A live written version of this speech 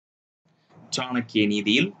சாணக்கிய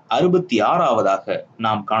நீதியில் 66வதாக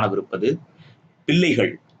நாம் காணவிருப்பது,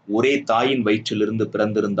 பிள்ளைகள் ஒரே தாயின் வயிற்றிலிருந்து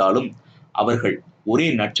பிறந்திருந்தாலும், அவர்கள்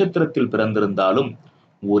ஒரே நட்சத்திரத்தில் பிறந்திருந்தாலும்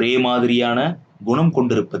ஒரே மாதிரியான குணம்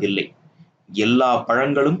கொண்டிருப்பதில்லை. எல்லா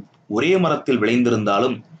பழங்களும் ஒரே மரத்தில்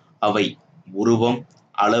விளைந்திருந்தாலும் அவை உருவம்,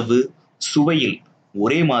 அளவு, சுவையில்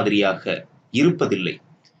ஒரே மாதிரியாக இருப்பதில்லை.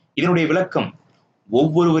 இதனுடைய விளக்கம்,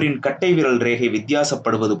 ஒவ்வொருவரின் கட்டை விரல் ரேகை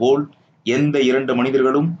வித்தியாசப்படுவது போல் எந்த இரண்டு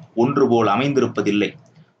மனிதர்களும் ஒன்று போல் அமைந்திருப்பதில்லை.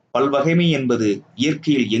 பல்வகைமை என்பது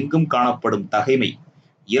இயற்கையில் எங்கும் காணப்படும் தகைமை.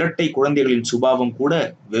 இரட்டை குழந்தைகளின் சுபாவம் கூட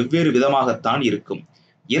வெவ்வேறு விதமாகத்தான் இருக்கும்.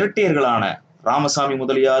 இரட்டையர்களான ராமசாமி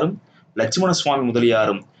முதலியாரும் லட்சுமண சுவாமி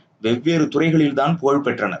முதலியாரும் வெவ்வேறு துறைகளில்தான் புகழ்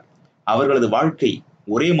பெற்றனர். அவர்களது வாழ்க்கை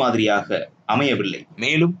ஒரே மாதிரியாக அமையவில்லை.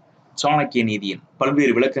 மேலும் சாணக்கிய நீதியின்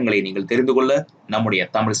பல்வேறு விளக்கங்களை நீங்கள் தெரிந்து கொள்ள நம்முடைய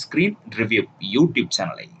தமிழ் ஸ்கிரீன் ரிவ்யூ யூடியூப்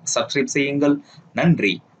சேனலை சப்ஸ்கிரைப் செய்யுங்கள்.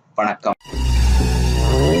 நன்றி, வணக்கம்.